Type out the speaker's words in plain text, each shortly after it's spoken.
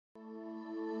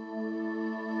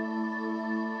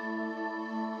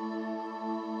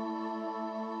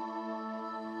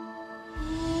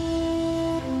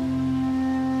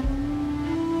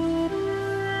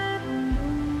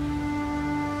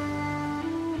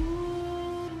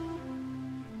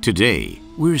Today,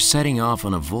 we're setting off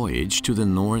on a voyage to the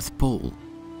North Pole.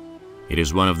 It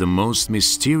is one of the most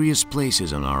mysterious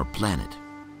places on our planet.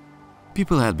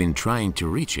 People had been trying to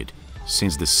reach it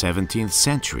since the 17th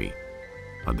century,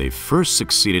 but they first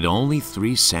succeeded only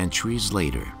 3 centuries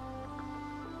later.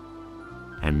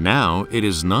 And now it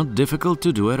is not difficult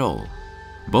to do at all.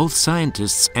 Both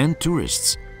scientists and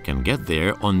tourists can get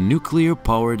there on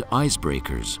nuclear-powered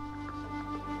icebreakers.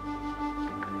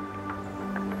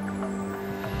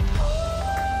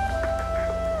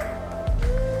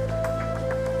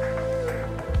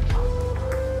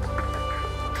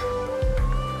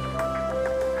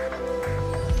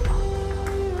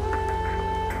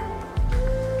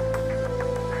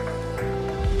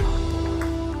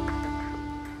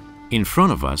 In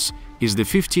front of us is the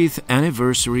 50th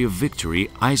anniversary of victory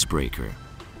icebreaker.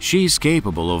 She is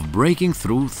capable of breaking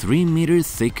through 3-meter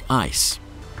thick ice.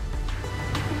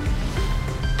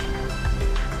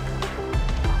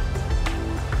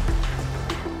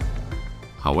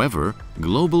 However,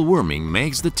 global warming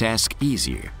makes the task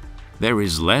easier. There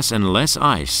is less and less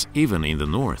ice even in the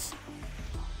north.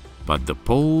 But the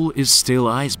pole is still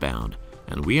icebound,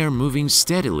 and we are moving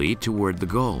steadily toward the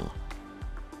goal.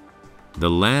 The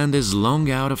land is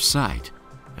long out of sight,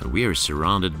 and we are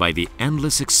surrounded by the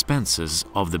endless expanses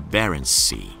of the Barents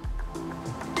Sea.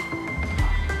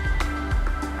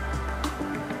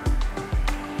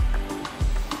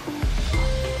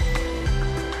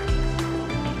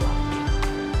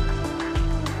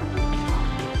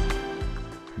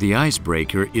 The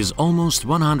icebreaker is almost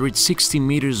 160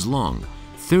 meters long,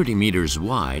 30 meters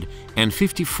wide, and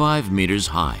 55 meters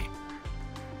high.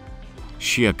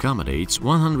 She accommodates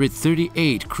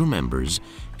 138 crew members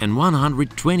and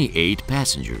 128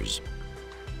 passengers.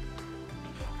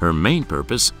 Her main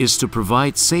purpose is to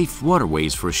provide safe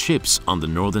waterways for ships on the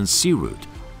Northern Sea route,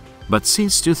 but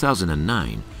since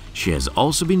 2009, she has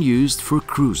also been used for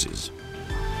cruises.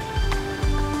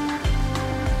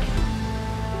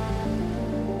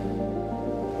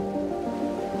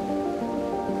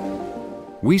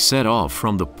 We set off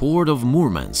from the port of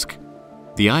Murmansk.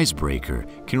 The icebreaker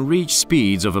can reach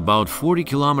speeds of about 40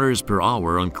 kilometers per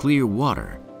hour on clear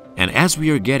water, and as we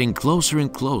are getting closer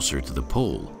and closer to the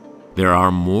pole, there are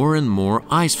more and more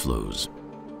ice floes.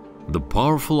 The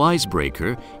powerful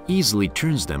icebreaker easily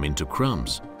turns them into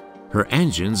crumbs. Her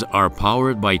engines are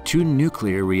powered by 2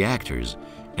 nuclear reactors,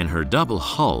 and her double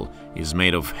hull is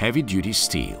made of heavy-duty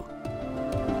steel.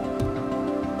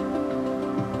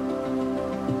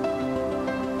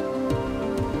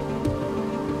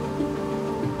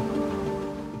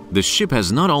 The ship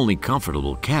has not only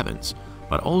comfortable cabins,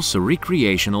 but also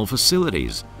recreational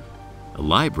facilities, a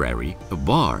library, a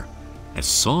bar, a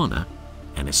sauna,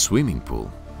 and a swimming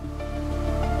pool.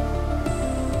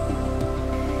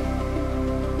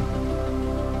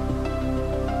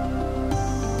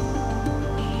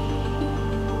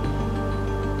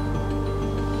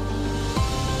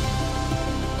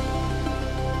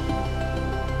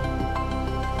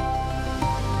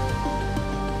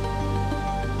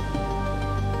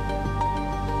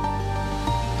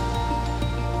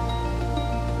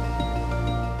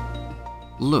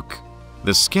 Look,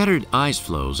 the scattered ice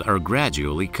floes are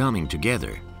gradually coming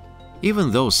together.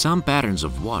 Even though some patterns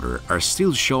of water are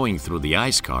still showing through the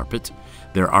ice carpet,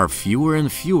 there are fewer and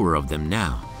fewer of them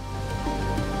now.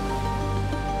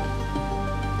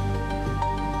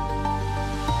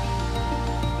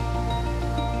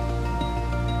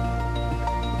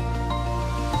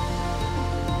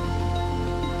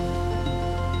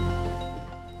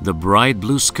 The bright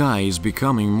blue sky is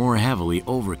becoming more heavily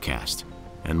overcast,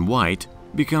 and white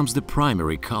becomes the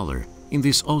primary color in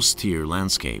this austere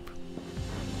landscape.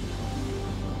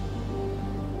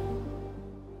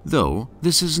 Though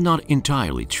this is not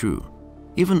entirely true.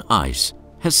 Even ice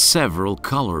has several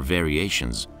color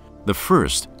variations. The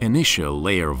first initial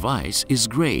layer of ice is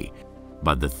gray,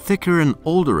 but the thicker and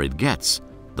older it gets,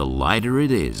 the lighter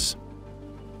it is.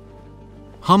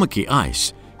 Hummocky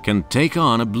ice can take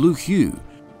on a blue hue,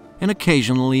 and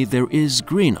occasionally there is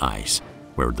green ice,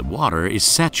 where the water is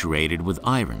saturated with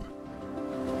iron.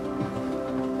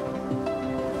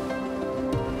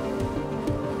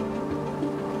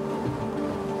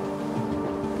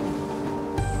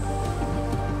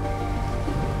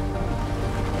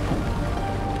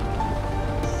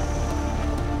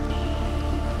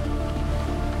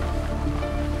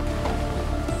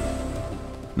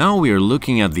 Now we are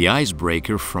looking at the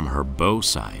icebreaker from her bow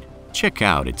side. Check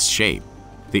out its shape.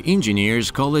 The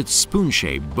engineers call it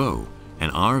spoon-shaped bow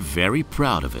and are very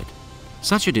proud of it.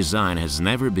 Such a design has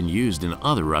never been used in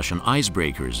other Russian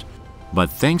icebreakers, but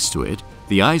thanks to it,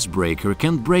 the icebreaker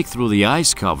can break through the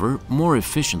ice cover more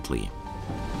efficiently.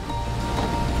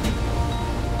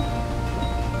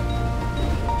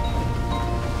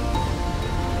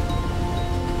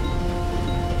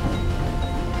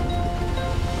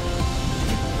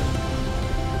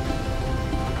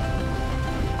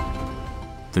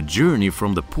 The journey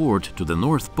from the port to the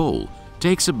North Pole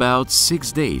takes about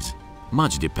 6 days.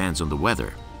 Much depends on the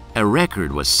weather. A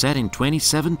record was set in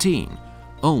 2017,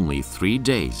 only 3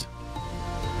 days.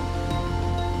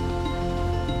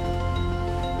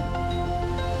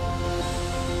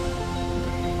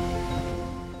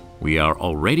 We are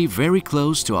already very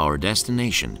close to our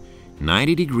destination,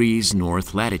 90 degrees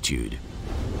north latitude.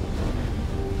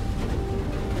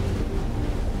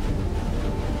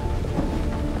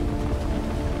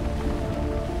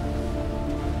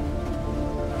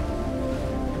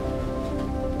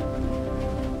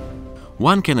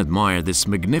 One can admire this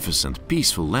magnificent,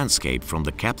 peaceful landscape from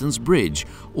the captain's bridge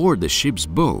or the ship's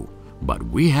bow, but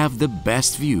we have the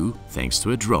best view thanks to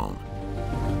a drone.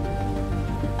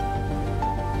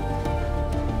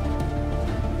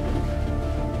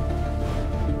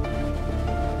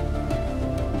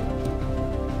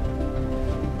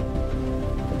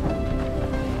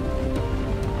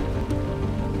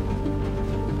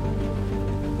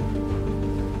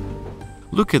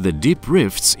 Look at the deep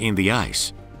rifts in the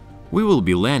ice. We will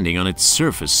be landing on its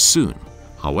surface soon.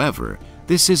 However,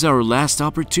 this is our last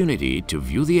opportunity to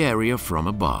view the area from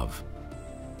above.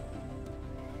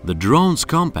 The drone's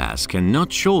compass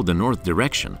cannot show the north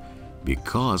direction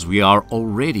because we are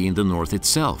already in the north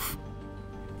itself.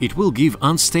 It will give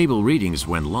unstable readings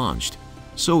when launched,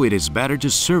 so it is better to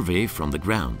survey from the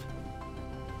ground.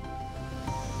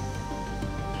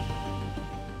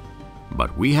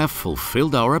 But we have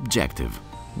fulfilled our objective.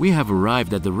 We have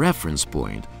arrived at the reference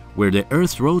point where the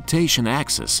Earth's rotation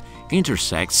axis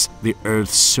intersects the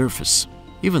Earth's surface.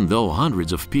 Even though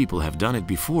hundreds of people have done it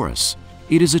before us,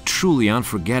 it is a truly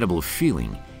unforgettable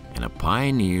feeling and a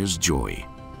pioneer's joy.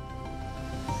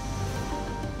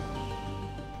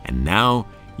 And now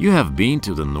you have been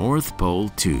to the North Pole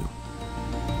too.